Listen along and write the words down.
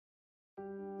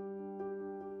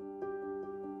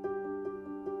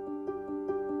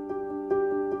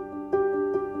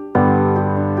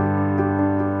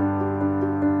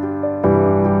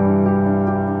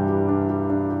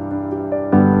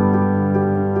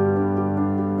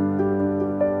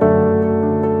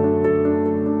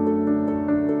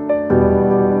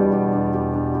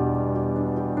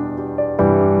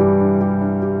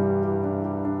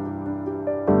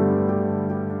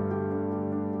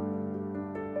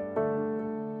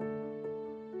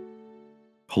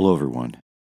Hello, everyone.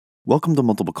 Welcome to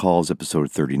Multiple Calls,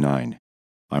 episode 39.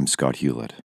 I'm Scott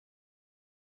Hewlett.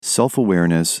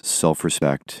 Self-awareness,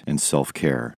 self-respect, and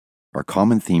self-care are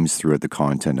common themes throughout the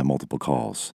content of Multiple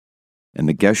Calls, and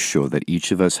the guests show that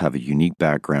each of us have a unique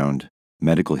background,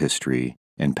 medical history,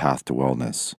 and path to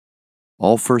wellness.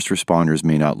 All first responders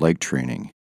may not like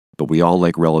training, but we all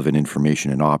like relevant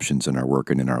information and options in our work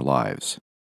and in our lives.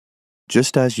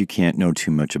 Just as you can't know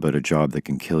too much about a job that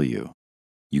can kill you,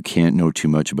 you can't know too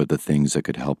much about the things that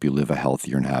could help you live a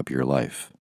healthier and happier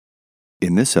life.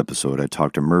 In this episode, I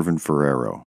talked to Mervyn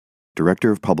Ferrero,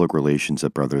 Director of Public Relations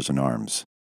at Brothers in Arms,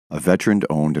 a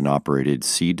veteran-owned and operated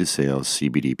seed-to-sale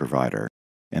CBD provider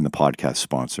and the podcast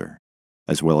sponsor,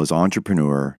 as well as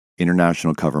entrepreneur,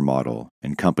 international cover model,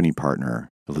 and company partner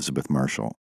Elizabeth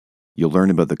Marshall. You'll learn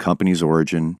about the company's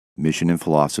origin, mission and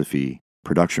philosophy,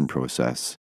 production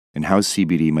process, and how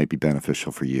CBD might be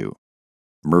beneficial for you.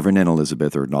 Mervyn and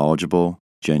Elizabeth are knowledgeable,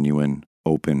 genuine,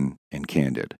 open, and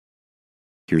candid.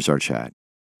 Here's our chat.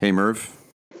 Hey, Merv.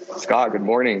 Scott, good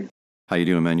morning. How you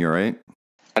doing, man? You all right?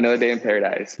 Another day in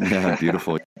paradise. Yeah,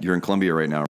 beautiful. You're in Colombia right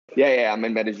now. Yeah, I'm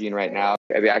in Medellin right now.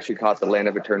 We actually call it the land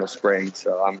of eternal spring.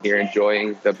 So I'm here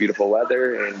enjoying the beautiful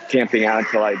weather and camping out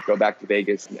until I go back to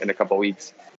Vegas in a couple of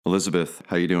weeks. Elizabeth,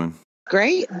 how you doing?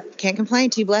 Great. Can't complain.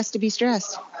 Too blessed to be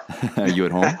stressed. Are you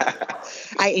at home?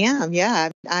 I am, yeah.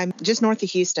 I'm just north of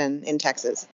Houston in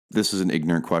Texas. This is an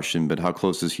ignorant question, but how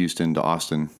close is Houston to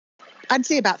Austin? I'd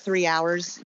say about 3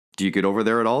 hours. Do you get over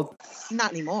there at all?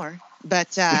 Not anymore,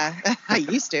 but I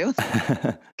used to.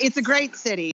 It's a great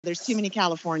city. There's too many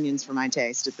Californians for my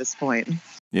taste at this point.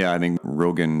 Yeah, I think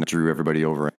Rogan drew everybody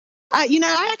over.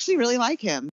 I actually really like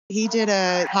him. He did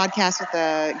a podcast with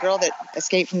a girl that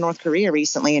escaped from North Korea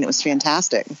recently, and it was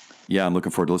fantastic. Yeah, I'm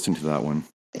looking forward to listening to that one.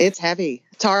 It's heavy.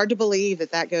 It's hard to believe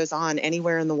that goes on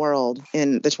anywhere in the world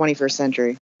in the 21st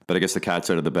century. But I guess the cat's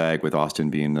out of the bag with Austin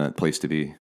being the place to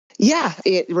be. Yeah,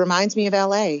 it reminds me of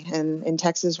LA, and in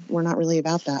Texas, we're not really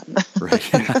about that.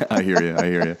 Right. I hear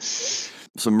you.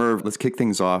 So Merv, let's kick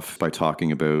things off by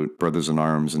talking about Brothers in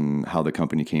Arms and how the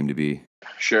company came to be.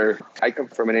 Sure. I come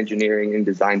from an engineering and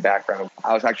design background.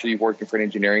 I was actually working for an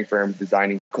engineering firm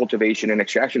designing cultivation and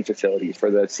extraction facilities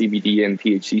for the CBD and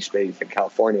THC space in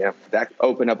California. That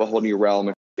opened up a whole new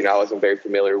realm. I wasn't very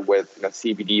familiar with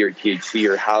CBD or THC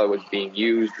or how it was being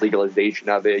used, legalization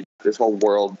of it. This whole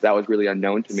world that was really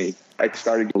unknown to me. I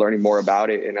started learning more about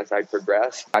it, and as I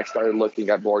progressed, I started looking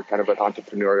at more kind of an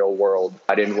entrepreneurial world.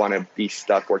 I didn't want to be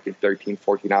stuck working 13,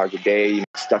 14 hours a day,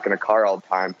 stuck in a car all the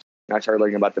time. I started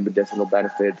learning about the medicinal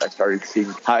benefits. I started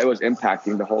seeing how it was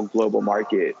impacting the whole global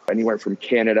market. Anywhere from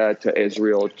Canada to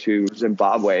Israel to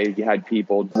Zimbabwe, you had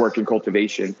people working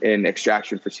cultivation and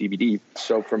extraction for CBD.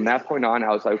 So from that point on, I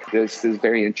was like, this is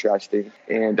very interesting.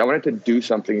 And I wanted to do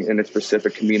something in a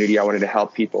specific community. I wanted to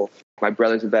help people. My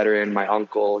brother's a veteran, my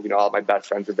uncle, all my best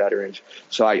friends are veterans.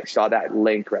 So I saw that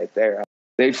link right there.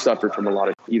 They've suffered from a lot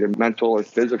of either mental or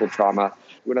physical trauma.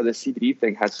 The CBD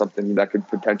thing has something that could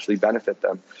potentially benefit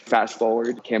them. Fast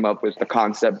forward, came up with the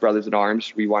concept Brothers in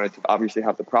Arms. We wanted to obviously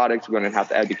have the products, we wanted to have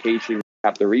the education,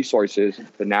 have the resources.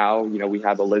 But now, we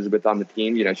have Elizabeth on the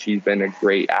team. She's been a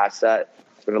great asset.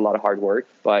 It's been a lot of hard work,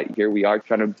 but here we are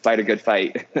trying to fight a good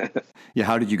fight. Yeah,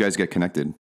 how did you guys get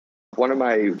connected? One of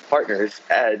my partners,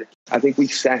 Ed, I think we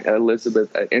sent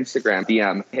Elizabeth an Instagram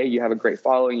DM. Hey, you have a great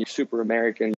following. You're super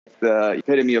American. The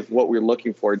epitome of what we're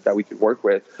looking for that we could work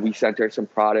with. We sent her some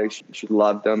products. She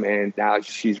loved them. And now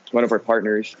she's one of our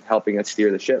partners helping us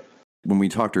steer the ship. When we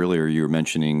talked earlier, you were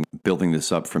mentioning building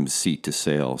this up from seed to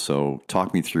sale. So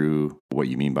talk me through what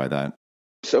you mean by that.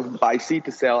 So by seed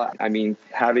to sale, I mean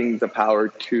having the power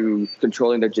to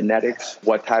controlling the genetics,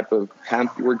 what type of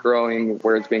hemp we're growing,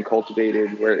 where it's being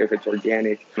cultivated, if it's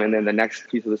organic. And then the next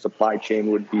piece of the supply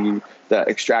chain would be the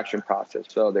extraction process.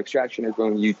 So the extraction is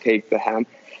when you take the hemp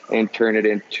and turn it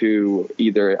into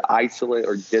either isolate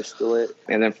or distillate.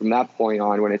 And then from that point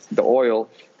on, when it's the oil,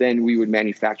 then we would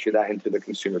manufacture that into the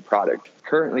consumer product.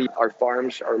 Currently, our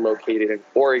farms are located in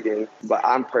Oregon, but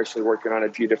I'm personally working on a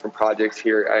few different projects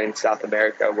here in South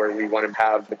America where we want to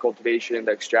have the cultivation,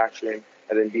 the extraction,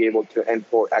 and then be able to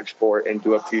import, export, and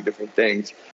do a few different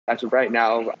things. As of right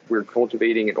now, we're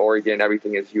cultivating in Oregon.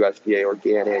 Everything is USDA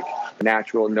organic,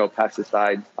 natural, no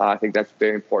pesticides. I think that's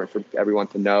very important for everyone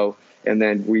to know. And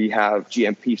then we have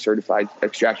GMP certified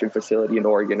extraction facility in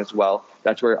Oregon as well.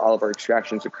 That's where all of our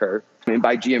extractions occur. And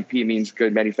by GMP means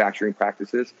good manufacturing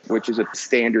practices, which is a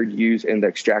standard used in the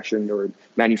extraction or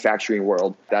manufacturing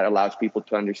world that allows people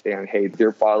to understand, hey,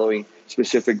 they're following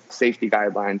specific safety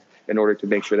guidelines in order to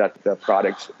make sure that the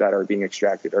products that are being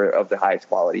extracted are of the highest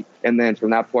quality. And then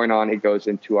from that point on, it goes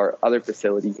into our other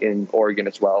facility in Oregon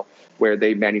as well, where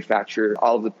they manufacture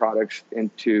all of the products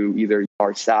into either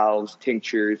our salves,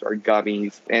 tinctures, or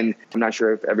gummies. And I'm not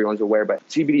sure if everyone's aware, but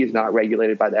CBD is not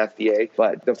regulated by the FDA,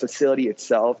 but the facility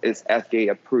itself is FDA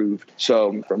approved.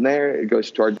 So from there, it goes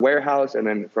to our warehouse. And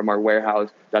then from our warehouse,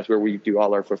 that's where we do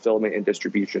all our fulfillment and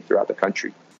distribution throughout the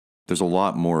country. There's a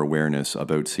lot more awareness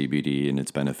about CBD and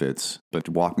its benefits, but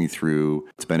walk me through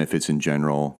its benefits in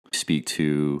general. Speak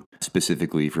to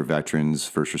specifically for veterans,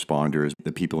 first responders,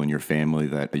 the people in your family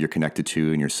that you're connected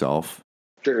to and yourself.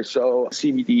 Sure. So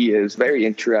CBD is very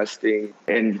interesting,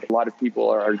 and a lot of people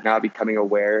are now becoming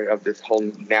aware of this whole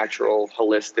natural,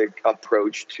 holistic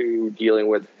approach to dealing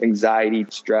with anxiety,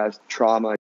 stress,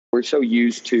 trauma. We're so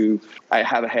used to, I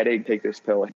have a headache, take this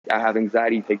pill. I have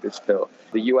anxiety, take this pill.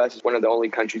 The U.S. is one of the only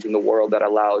countries in the world that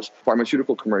allows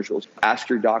pharmaceutical commercials. Ask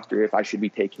your doctor if I should be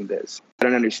taking this. I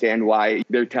don't understand why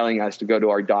they're telling us to go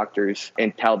to our doctors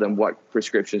and tell them what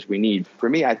prescriptions we need. For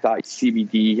me, I thought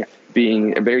CBD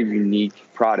being a very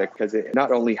unique product because it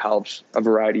not only helps a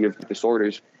variety of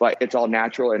disorders, but it's all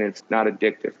natural and it's not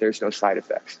addictive. There's no side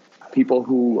effects. People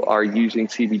who are using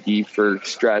CBD for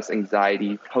stress,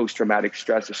 anxiety, post-traumatic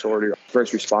stress disorder,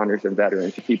 first responders and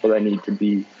veterans, people that need to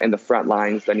be in the front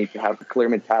lines, that need to have a clear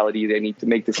mentality, they need to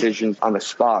make decisions on the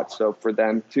spot. So for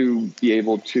them to be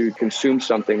able to consume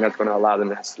something that's going to allow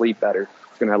them to sleep better,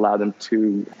 it's going to allow them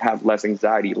to have less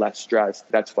anxiety, less stress,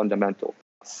 that's fundamental.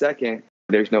 Second,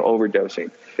 there's no overdosing.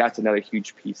 That's another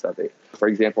huge piece of it. For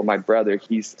example, my brother,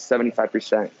 he's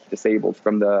 75% disabled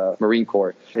from the Marine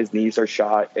Corps. His knees are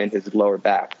shot and his lower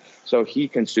back. So he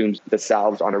consumes the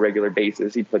salves on a regular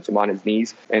basis. He puts them on his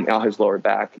knees and on his lower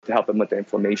back to help him with the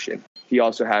inflammation. He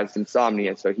also has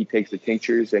insomnia, so he takes the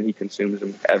tinctures and he consumes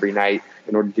them every night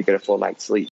in order to get a full night's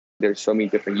sleep. There's so many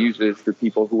different uses for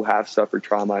people who have suffered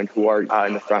trauma and who are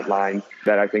in the front line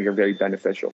that I think are very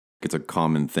beneficial. It's a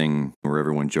common thing where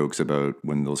everyone jokes about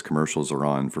when those commercials are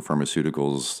on for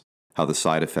pharmaceuticals, how the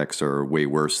side effects are way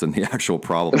worse than the actual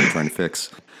problem they're trying to fix.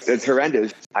 It's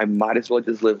horrendous. I might as well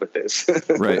just live with this.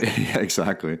 Right. Yeah,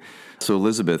 exactly. So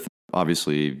Elizabeth,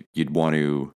 obviously you'd want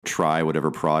to try whatever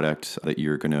product that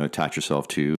you're going to attach yourself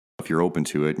to. If you're open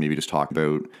to it, maybe just talk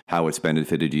about how it's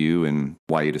benefited you and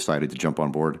why you decided to jump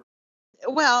on board.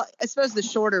 Well, I suppose the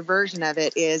shorter version of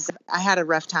it is I had a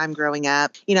rough time growing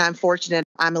up. I'm fortunate.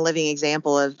 I'm a living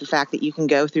example of the fact that you can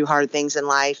go through hard things in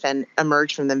life and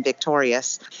emerge from them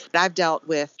victorious. But I've dealt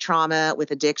with trauma, with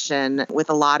addiction,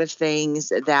 with a lot of things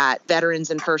that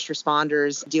veterans and first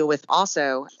responders deal with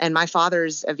also. And my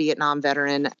father's a Vietnam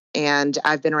veteran, and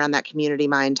I've been around that community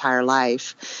my entire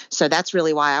life. So that's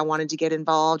really why I wanted to get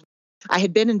involved. I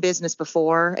had been in business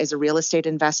before as a real estate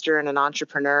investor and an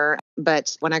entrepreneur,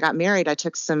 but when I got married, I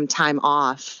took some time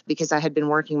off because I had been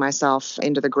working myself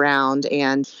into the ground.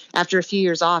 And after a few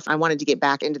years off, I wanted to get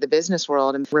back into the business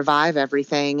world and revive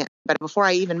everything. But before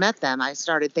I even met them, I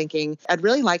started thinking I'd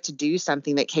really like to do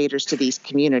something that caters to these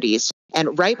communities.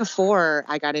 And right before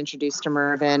I got introduced to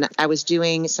Mervyn, I was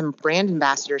doing some brand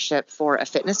ambassadorship for a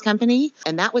fitness company.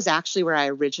 And that was actually where I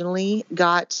originally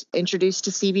got introduced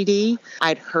to CBD.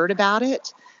 I'd heard about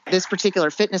it. This particular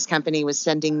fitness company was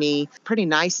sending me pretty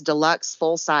nice deluxe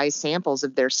full-size samples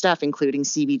of their stuff, including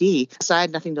CBD. So I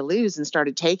had nothing to lose and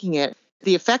started taking it.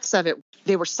 The effects of it,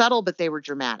 they were subtle, but they were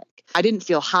dramatic. I didn't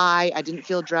feel high. I didn't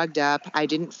feel drugged up. I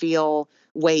didn't feel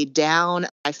weighed down.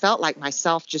 I felt like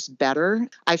myself, just better.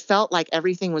 I felt like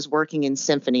everything was working in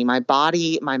symphony. My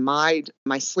body, my mind,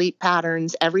 my sleep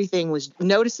patterns, everything was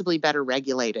noticeably better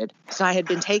regulated. So I had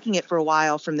been taking it for a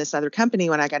while from this other company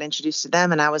when I got introduced to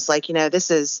them. And I was like,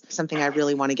 this is something I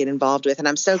really want to get involved with. And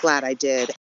I'm so glad I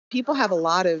did. People have a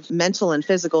lot of mental and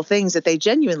physical things that they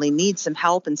genuinely need some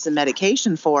help and some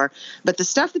medication for. But the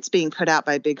stuff that's being put out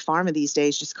by Big Pharma these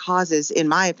days just causes, in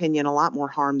my opinion, a lot more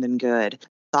harm than good.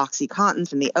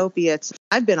 Oxycontins and the opiates.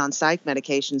 I've been on psych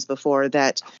medications before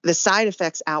that the side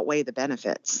effects outweigh the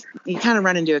benefits. You kind of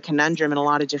run into a conundrum in a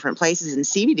lot of different places, and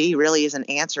CBD really is an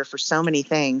answer for so many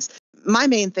things. My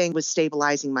main thing was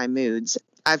stabilizing my moods.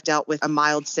 I've dealt with a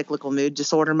mild cyclical mood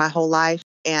disorder my whole life,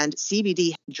 and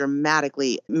CBD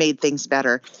dramatically made things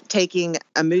better. Taking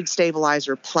a mood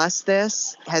stabilizer plus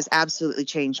this has absolutely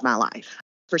changed my life.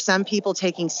 For some people,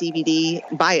 taking CBD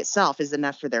by itself is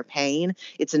enough for their pain.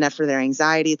 It's enough for their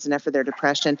anxiety. It's enough for their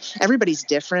depression. Everybody's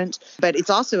different, but it's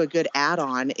also a good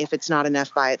add-on if it's not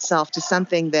enough by itself to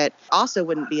something that also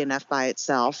wouldn't be enough by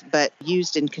itself, but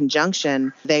used in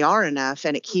conjunction, they are enough,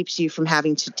 and it keeps you from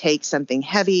having to take something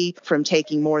heavy, from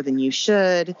taking more than you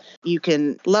should. You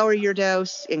can lower your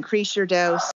dose, increase your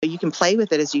dose. You can play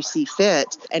with it as you see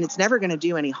fit, and it's never going to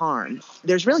do any harm.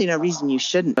 There's really no reason you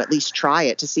shouldn't at least try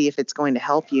it to see if it's going to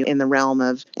help you in the realm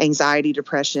of anxiety,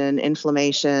 depression,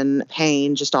 inflammation,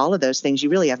 pain, just all of those things. You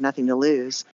really have nothing to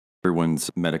lose. Everyone's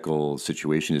medical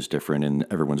situation is different and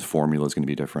everyone's formula is going to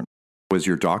be different. Was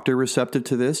your doctor receptive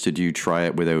to this? Did you try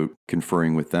it without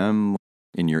conferring with them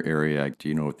in your area? Do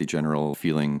you know what the general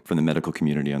feeling from the medical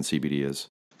community on CBD is?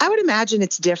 I would imagine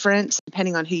it's different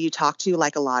depending on who you talk to,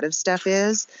 like a lot of stuff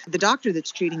is. The doctor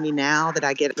that's treating me now that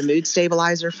I get the mood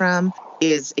stabilizer from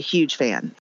is a huge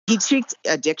fan. He treats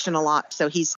addiction a lot, so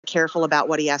he's careful about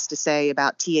what he has to say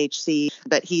about THC,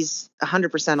 but he's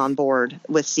 100% on board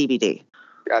with CBD.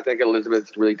 I think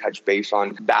Elizabeth really touched base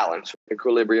on balance,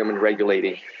 equilibrium, and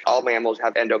regulating. All mammals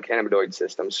have endocannabinoid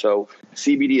systems, so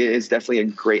CBD is definitely a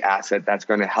great asset that's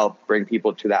going to help bring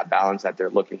people to that balance that they're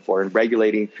looking for and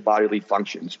regulating bodily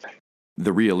functions.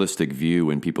 The realistic view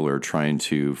when people are trying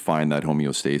to find that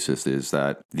homeostasis is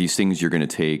that these things you're going to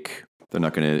take, they're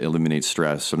not going to eliminate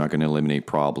stress, they're not going to eliminate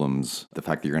problems, the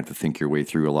fact that you're going to have to think your way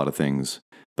through a lot of things,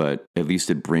 but at least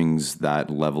it brings that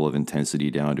level of intensity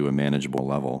down to a manageable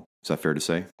level. Is that fair to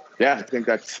say? Yeah, I think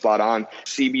that's spot on.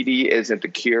 CBD isn't the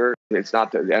cure. It's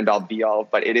not the end all be all,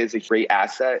 but it is a great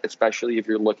asset, especially if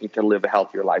you're looking to live a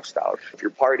healthier lifestyle. If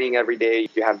you're partying every day,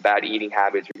 if you have bad eating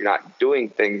habits, if you're not doing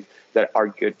things that are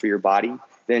good for your body,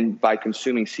 then by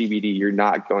consuming CBD, you're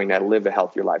not going to live a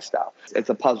healthier lifestyle. It's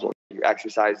a puzzle. You're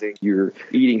exercising, you're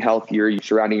eating healthier, you're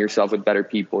surrounding yourself with better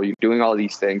people, you're doing all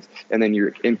these things, and then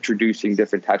you're introducing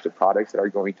different types of products that are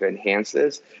going to enhance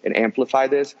this and amplify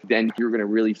this, then you're going to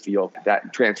really feel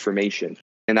that transformation.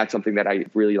 And that's something that I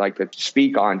really like to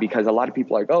speak on, because a lot of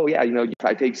people are like, oh yeah, if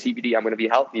I take CBD, I'm going to be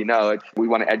healthy. No, we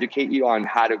want to educate you on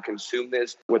how to consume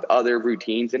this with other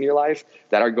routines in your life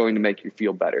that are going to make you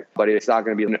feel better. But it's not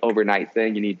going to be an overnight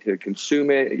thing. You need to consume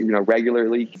it,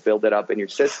 regularly, build it up in your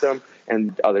system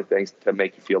and other things to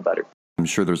make you feel better. I'm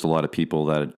sure there's a lot of people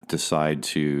that decide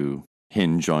to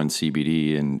hinge on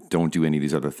CBD and don't do any of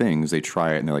these other things. They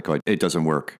try it and they're like, oh, it doesn't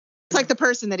work. It's like the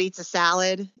person that eats a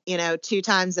salad, 2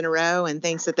 times in a row and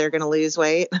thinks that they're going to lose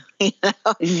weight.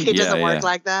 It doesn't work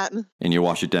like that. And you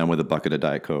wash it down with a bucket of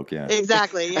Diet Coke. Yeah,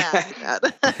 exactly. Yeah.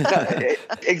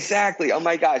 Exactly. Oh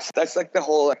my gosh. That's like the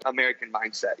whole American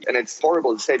mindset. And it's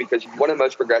horrible to say because we're one of the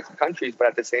most progressive countries, but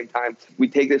at the same time, we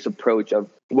take this approach of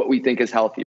what we think is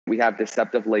healthy. We have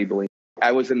deceptive labeling.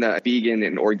 I was in the vegan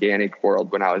and organic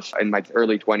world when I was in my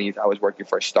early 20s. I was working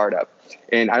for a startup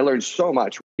and I learned so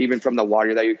much, even from the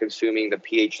water that you're consuming, the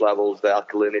pH levels, the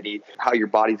alkalinity, how your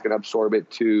body's going to absorb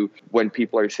it, to when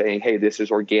people are saying, hey, this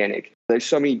is organic. There's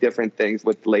so many different things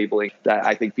with labeling that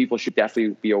I think people should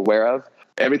definitely be aware of.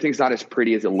 Everything's not as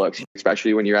pretty as it looks,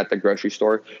 especially when you're at the grocery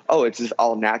store. Oh, it's just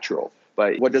all natural.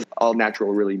 But what does all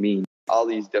natural really mean? All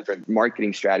these different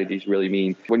marketing strategies really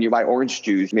mean. When you buy orange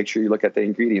juice, make sure you look at the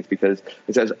ingredients because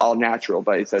it says all natural,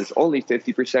 but it says only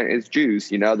 50% is juice.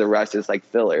 The rest is like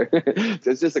filler.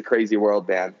 It's just a crazy world,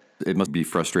 man. It must be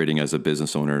frustrating as a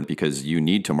business owner because you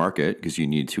need to market, because you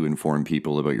need to inform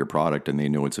people about your product and they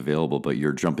know it's available, but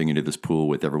you're jumping into this pool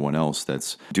with everyone else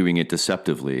that's doing it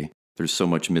deceptively. There's so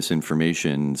much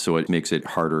misinformation, so it makes it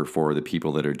harder for the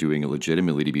people that are doing it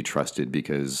legitimately to be trusted,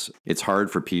 because it's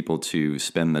hard for people to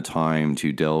spend the time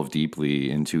to delve deeply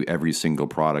into every single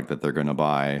product that they're going to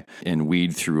buy and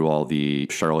weed through all the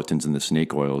charlatans and the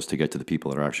snake oils to get to the people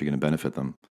that are actually going to benefit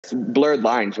them. Blurred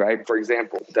lines, right? For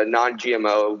example, the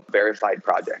non-GMO verified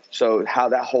project. So how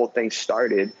that whole thing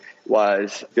started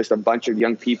was just a bunch of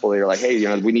young people. They were like,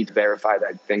 hey, we need to verify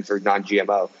that things are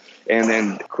non-GMO. And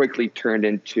then quickly turned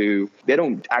into, they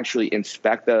don't actually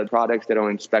inspect the products. They don't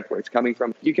inspect where it's coming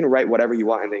from. You can write whatever you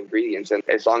want in the ingredients. And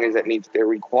as long as it meets their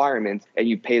requirements and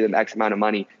you pay them X amount of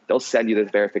money, they'll send you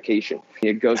this verification.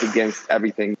 It goes against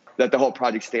everything that the whole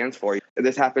project stands for.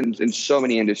 This happens in so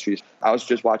many industries. I was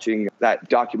just watching that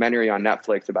documentary on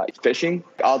Netflix about fishing.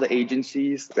 All the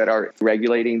agencies that are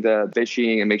regulating the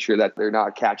fishing and make sure that they're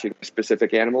not catching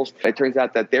specific animals, it turns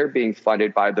out that they're being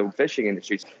funded by the fishing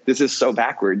industries. This is so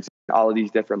backwards. All of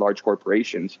these different large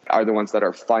corporations are the ones that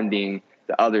are funding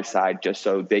the other side just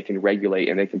so they can regulate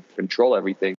and they can control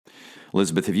everything.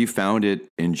 Elizabeth, have you found it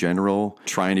in general,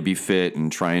 trying to be fit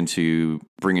and trying to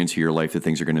bring into your life the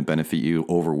things that are going to benefit you,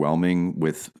 overwhelming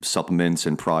with supplements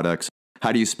and products?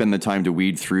 How do you spend the time to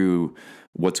weed through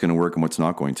what's going to work and what's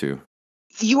not going to?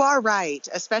 You are right,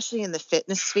 especially in the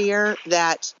fitness sphere,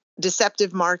 that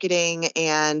deceptive marketing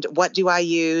and what do I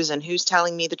use and who's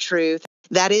telling me the truth,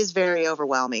 that is very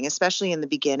overwhelming, especially in the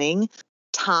beginning.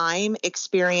 Time,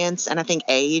 experience, and I think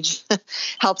age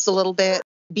helps a little bit.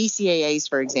 BCAAs,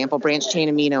 for example, branched chain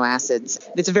amino acids.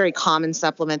 It's a very common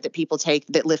supplement that people take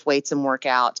that lift weights and work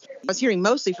out. I was hearing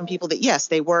mostly from people that, yes,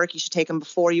 they work. You should take them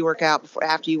before you work out,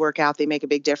 after you work out, they make a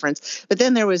big difference. But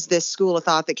then there was this school of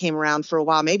thought that came around for a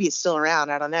while. Maybe it's still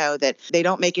around. I don't know, that they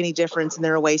don't make any difference and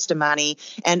they're a waste of money.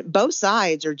 And both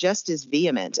sides are just as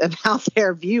vehement about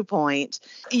their viewpoint.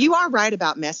 You are right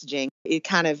about messaging. It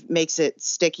kind of makes it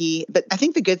sticky. But I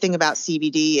think the good thing about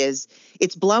CBD is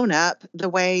it's blown up the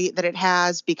way that it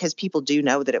has because people do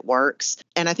know that it works.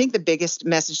 And I think the biggest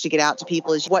message to get out to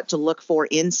people is what to look for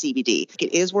in CBD.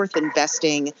 It is worth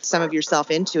investing some of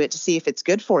yourself into it to see if it's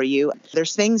good for you.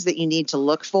 There's things that you need to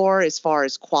look for as far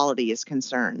as quality is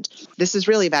concerned. This is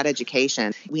really about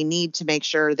education. We need to make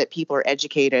sure that people are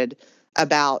educated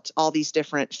about all these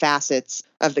different facets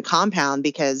of the compound,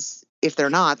 because if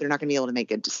they're not going to be able to make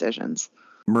good decisions.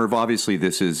 Merv, obviously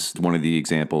this is one of the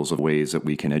examples of ways that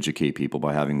we can educate people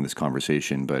by having this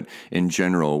conversation. But in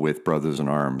general, with Brothers in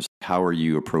Arms, how are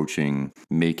you approaching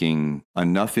making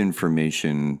enough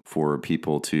information for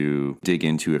people to dig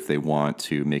into if they want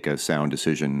to make a sound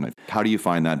decision? How do you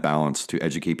find that balance to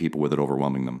educate people without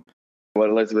overwhelming them? What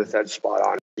Elizabeth said, spot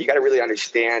on. You got to really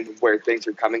understand where things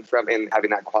are coming from and having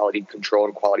that quality control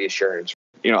and quality assurance.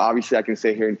 Obviously I can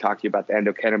sit here and talk to you about the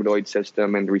endocannabinoid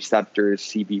system and the receptors,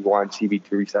 CB1,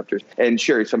 CB2 receptors. And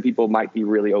sure, some people might be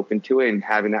really open to it and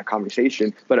having that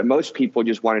conversation, but most people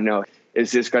just want to know,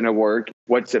 is this going to work?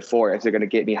 What's it for? Is it going to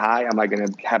get me high? Am I going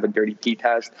to have a dirty pee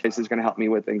test? Is this going to help me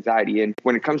with anxiety? And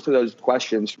when it comes to those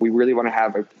questions, we really want to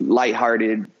have a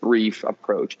lighthearted, brief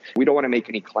approach. We don't want to make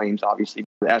any claims, obviously.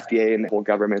 The FDA and the whole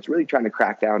government is really trying to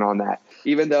crack down on that,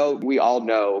 even though we all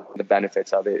know the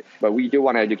benefits of it. But we do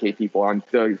want to educate people on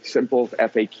the simple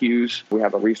FAQs. We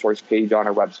have a resource page on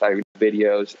our website,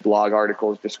 videos, blog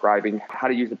articles describing how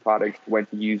to use the products, when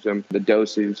to use them, the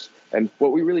doses. And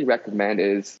what we really recommend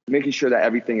is making sure that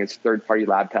everything is third-party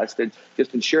lab tested,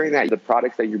 just ensuring that the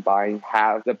products that you're buying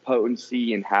have the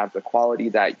potency and have the quality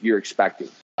that you're expecting.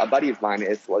 A buddy of mine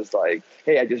was like,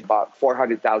 hey, I just bought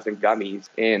 400,000 gummies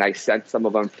and I sent some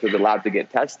of them to the lab to get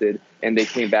tested and they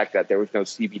came back that there was no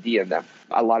CBD in them.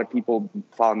 A lot of people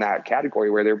fall in that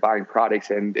category where they're buying products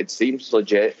and it seems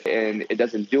legit and it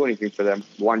doesn't do anything for them.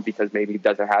 One, because maybe it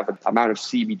doesn't have an amount of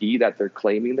CBD that they're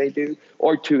claiming they do,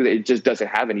 or two, it just doesn't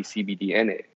have any CBD in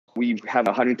it. We have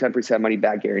a 110% money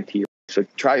back guarantee. So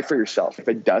try it for yourself. If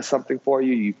it does something for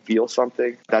you, you feel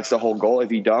something, that's the whole goal. If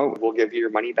you don't, we'll give you your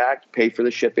money back, pay for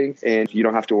the shipping, and you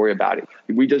don't have to worry about it.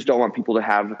 We just don't want people to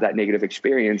have that negative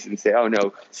experience and say, oh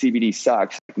no, CBD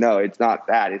sucks. No, it's not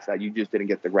that. It's that you just didn't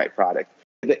get the right product.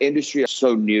 The industry is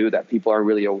so new that people aren't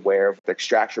really aware of the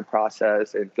extraction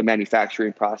process and the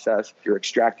manufacturing process. You're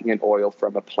extracting an oil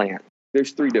from a plant.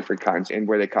 There's 3 different kinds and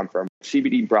where they come from.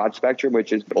 CBD broad spectrum,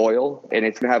 which is oil, and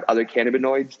it's going to have other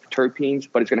cannabinoids, terpenes,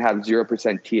 but it's going to have 0%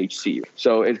 THC.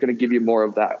 So it's going to give you more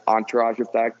of that entourage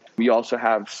effect. We also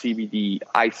have CBD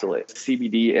isolate,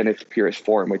 CBD in its purest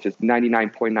form, which is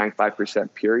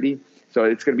 99.95% purity. So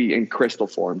it's going to be in crystal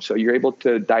form. So you're able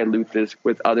to dilute this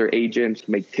with other agents,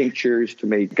 to make tinctures, to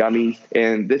make gummies.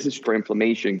 And this is for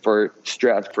inflammation, for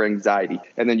stress, for anxiety.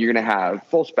 And then you're going to have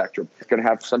full spectrum. It's going to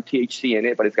have some THC in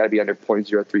it, but it's got to be under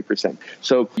 0.03%.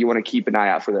 So you want to keep an eye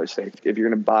out for those things. If you're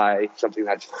going to buy something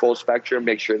that's full spectrum,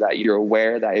 make sure that you're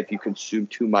aware that if you consume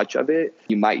too much of it,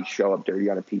 you might show up dirty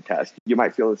on a pee test. You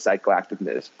might feel the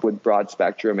psychoactiveness. With broad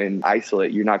spectrum and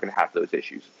isolate, you're not going to have those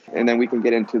issues. And then we can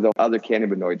get into the other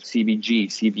cannabinoids, CBG,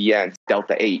 CBN,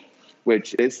 Delta 8,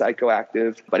 which is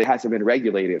psychoactive, but it hasn't been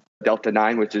regulated. Delta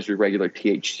 9, which is your regular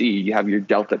THC. You have your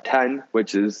Delta 10,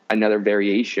 which is another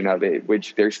variation of it,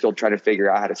 which they're still trying to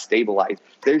figure out how to stabilize.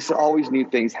 There's always new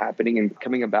things happening and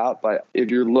coming about, but if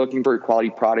you're looking for a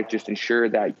quality product, just ensure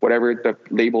that whatever the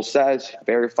label says,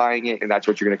 verifying it, and that's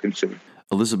what you're going to consume.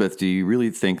 Elizabeth, do you really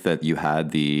think that you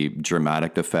had the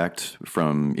dramatic effect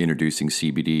from introducing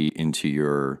CBD into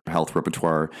your health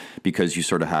repertoire because you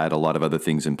sort of had a lot of other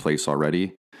things in place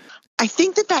already? I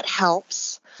think that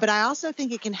helps, but I also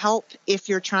think it can help if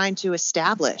you're trying to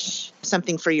establish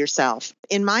something for yourself.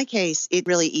 In my case, it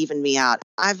really evened me out.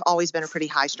 I've always been a pretty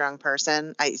high-strung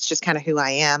person. It's just kind of who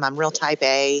I am. I'm real type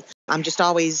A. I'm just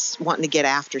always wanting to get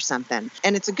after something.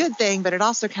 And it's a good thing, but it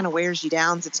also kind of wears you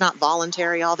down. It's not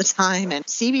voluntary all the time. And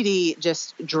CBD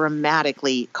just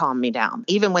dramatically calmed me down,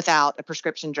 even without a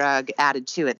prescription drug added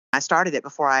to it. I started it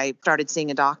before I started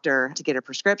seeing a doctor to get a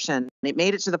prescription. It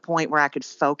made it to the point where I could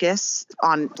focus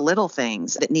on little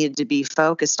things that needed to be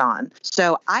focused on.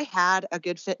 So I had a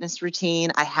good fitness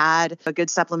routine. I had a good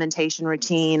supplementation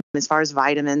routine as far as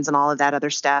vitamins and all of that other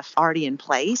stuff already in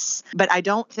place. But I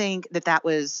don't think that that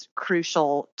was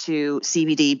crucial to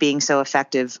CBD being so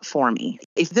effective for me.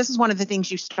 If this is one of the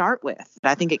things you start with,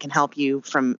 I think it can help you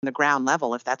from the ground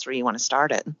level if that's where you want to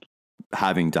start it.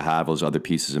 Having to have those other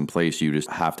pieces in place, you just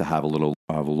have to have a little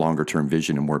of a longer term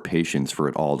vision and more patience for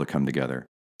it all to come together.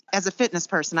 As a fitness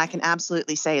person, I can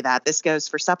absolutely say that. This goes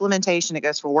for supplementation, it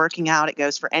goes for working out, it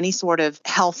goes for any sort of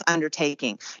health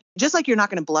undertaking. Just like you're not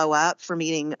going to blow up from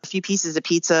eating a few pieces of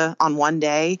pizza on one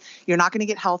day, you're not going to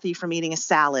get healthy from eating a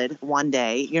salad one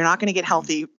day. You're not going to get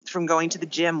healthy from going to the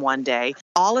gym one day.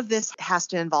 All of this has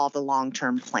to involve a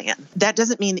long-term plan. That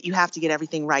doesn't mean that you have to get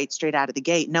everything right straight out of the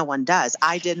gate. No one does.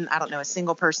 I didn't. I don't know a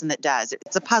single person that does.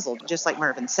 It's a puzzle, just like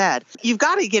Mervyn said. You've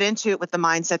got to get into it with the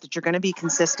mindset that you're going to be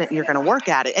consistent and you're going to work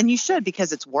at it. And you should,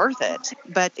 because it's worth it.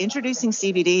 But introducing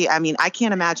CBD, I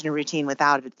can't imagine a routine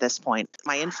without it at this point.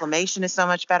 My inflammation is so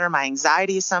much better. My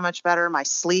anxiety is so much better. My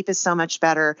sleep is so much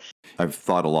better. I've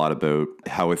thought a lot about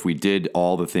how if we did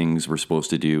all the things we're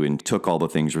supposed to do and took all the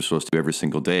things we're supposed to do every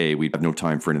single day, we'd have no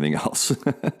time for anything else.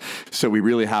 So we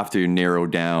really have to narrow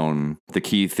down the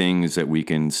key things that we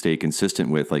can stay consistent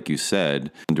with, like you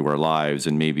said, into our lives,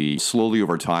 and maybe slowly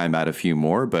over time add a few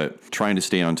more. But trying to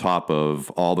stay on top of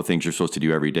all the things you're supposed to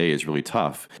do every day is really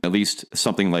tough. At least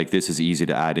something like this is easy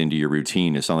to add into your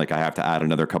routine. It's not like I have to add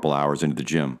another couple hours into the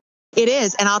gym. It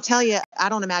is. And I'll tell you, I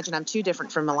don't imagine I'm too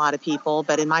different from a lot of people,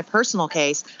 but in my personal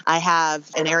case, I have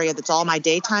an area that's all my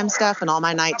daytime stuff and all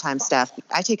my nighttime stuff.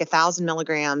 I take 1,000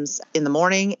 milligrams in the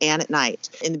morning and at night.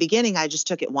 In the beginning, I just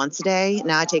took it once a day.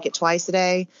 Now I take it twice a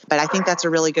day. But I think that's a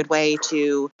really good way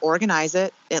to organize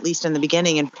it, at least in the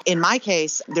beginning. And in my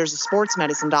case, there's a sports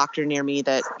medicine doctor near me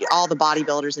that all the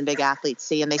bodybuilders and big athletes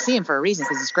see, and they see him for a reason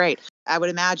because it's great. I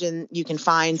would imagine you can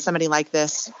find somebody like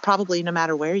this probably no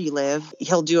matter where you live.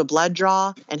 He'll do a blood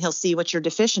draw and he'll see what you're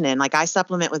deficient in. Like I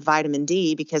supplement with vitamin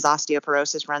D because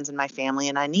osteoporosis runs in my family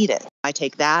and I need it. I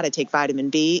take that. I take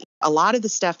vitamin B. A lot of the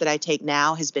stuff that I take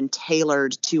now has been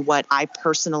tailored to what I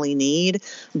personally need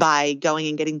by going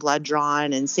and getting blood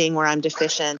drawn and seeing where I'm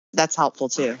deficient. That's helpful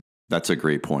too. That's a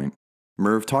great point.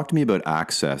 Merv, talk to me about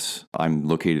access. I'm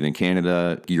located in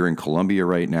Canada. You're in Colombia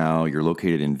right now. You're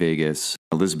located in Vegas,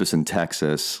 Elizabeth in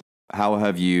Texas. How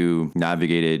have you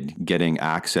navigated getting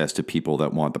access to people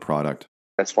that want the product?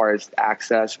 As far as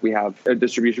access, we have a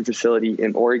distribution facility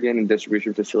in Oregon and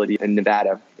distribution facility in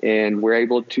Nevada, and we're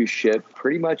able to ship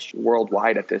pretty much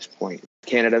worldwide at this point.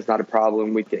 Canada's not a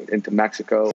problem. We get into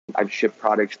Mexico. I've shipped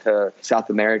products to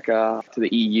South America, to the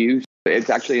EU.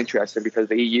 It's actually interesting because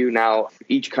the EU now,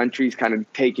 each country is kind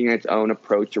of taking its own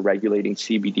approach to regulating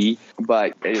CBD.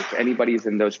 But if anybody's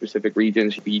in those specific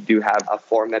regions, we do have a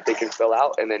form that they can fill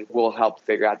out, and then we'll help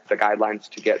figure out the guidelines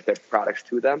to get the products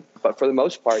to them. But for the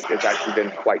most part, it's actually been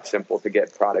quite simple to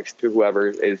get products to whoever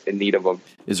is in need of them.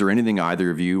 Is there anything either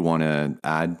of you want to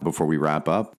add before we wrap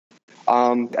up?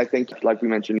 I think, like we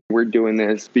mentioned, we're doing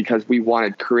this because we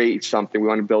want to create something. We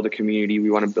want to build a community. We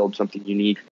want to build something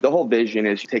unique. The whole vision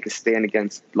is to take a stand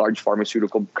against large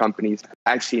pharmaceutical companies.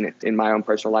 I've seen it in my own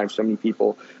personal life. So many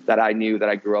people that I knew, that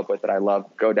I grew up with, that I love,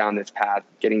 go down this path,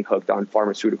 getting hooked on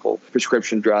pharmaceutical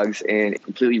prescription drugs and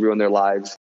completely ruin their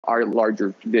lives. Our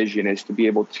larger vision is to be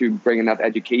able to bring enough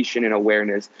education and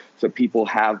awareness so people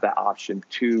have the option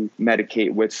to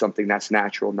medicate with something that's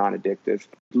natural, non-addictive.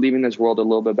 Leaving this world a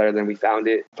little bit better than we found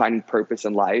it, finding purpose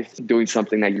in life, doing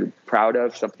something that you're proud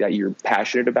of, something that you're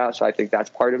passionate about. So I think that's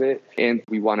part of it. And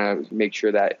we want to make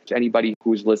sure that anybody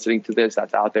who's listening to this,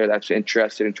 that's out there, that's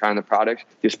interested in trying the product,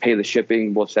 just pay the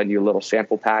shipping. We'll send you a little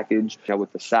sample package,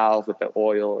 with the salve, with the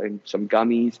oil and some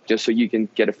gummies, just so you can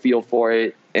get a feel for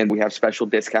it. And we have special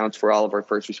discounts for all of our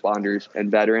first responders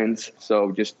and veterans.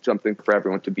 So just something for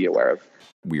everyone to be aware of.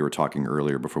 We were talking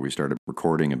earlier before we started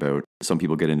recording about some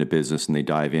people get into business and they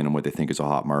dive in on what they think is a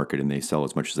hot market and they sell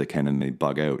as much as they can and they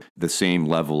bug out. The same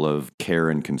level of care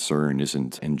and concern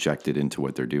isn't injected into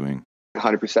what they're doing.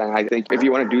 100%. I think if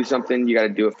you want to do something, you got to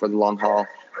do it for the long haul.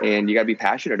 And you got to be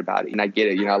passionate about it. And I get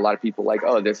it. A lot of people like,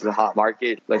 oh, this is a hot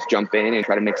market. Let's jump in and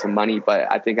try to make some money.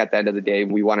 But I think at the end of the day,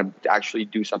 we want to actually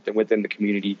do something within the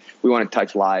community. We want to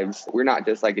touch lives. We're not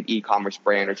just like an e-commerce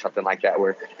brand or something like that,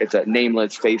 where it's a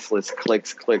nameless, faceless,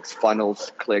 clicks,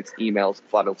 funnels, clicks, emails,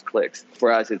 funnels, clicks.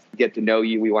 For us, it's get to know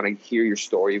you. We want to hear your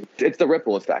story. It's the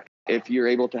ripple effect. If you're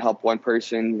able to help one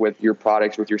person with your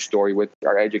products, with your story, with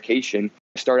our education,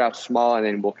 start out small, and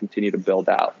then we'll continue to build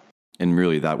out. And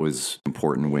really, that was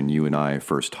important when you and I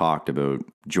first talked about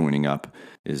joining up,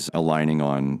 is aligning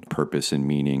on purpose and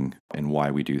meaning and why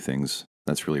we do things.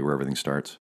 That's really where everything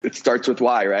starts. It starts with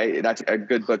why, right? That's a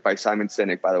good book by Simon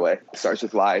Sinek, by the way. It starts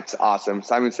with why. It's awesome.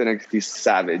 Simon Sinek, he's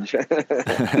savage.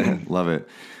 Love it.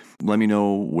 Let me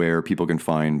know where people can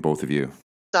find both of you.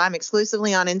 So I'm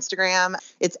exclusively on Instagram.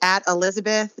 It's at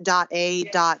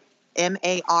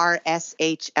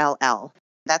elizabeth.a.marshll.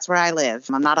 That's where I live.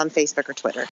 I'm not on Facebook or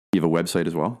Twitter. You have a website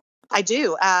as well? I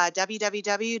do,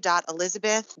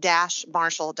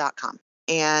 www.elizabeth-marshall.com.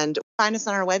 And find us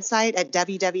on our website at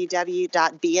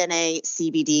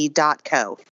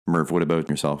www.bnacbd.co. Merv, what about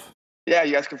yourself? Yeah,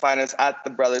 you guys can find us at The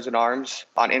Brothers in Arms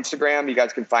on Instagram. You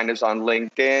guys can find us on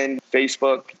LinkedIn,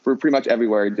 Facebook. We're pretty much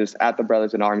everywhere, just at The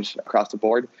Brothers in Arms across the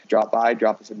board. Drop by,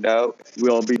 drop us a note.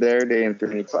 We'll be there to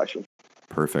answer any questions.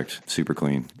 Perfect. Super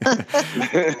clean.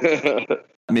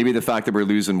 Maybe the fact that we're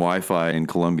losing Wi-Fi in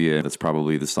Colombia, that's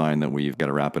probably the sign that we've got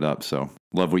to wrap it up. So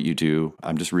love what you do.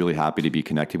 I'm just really happy to be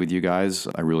connected with you guys.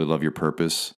 I really love your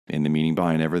purpose and the meaning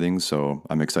behind everything. So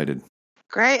I'm excited.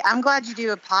 Great. I'm glad you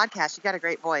do a podcast. You got a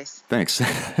great voice. Thanks.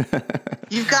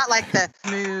 You've got like the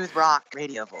smooth rock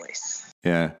radio voice.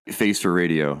 Yeah. Face for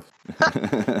radio.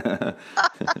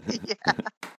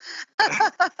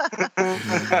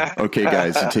 Okay,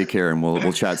 guys. Take care and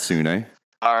we'll chat soon, eh?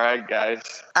 All right, guys.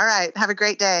 All right. Have a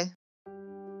great day.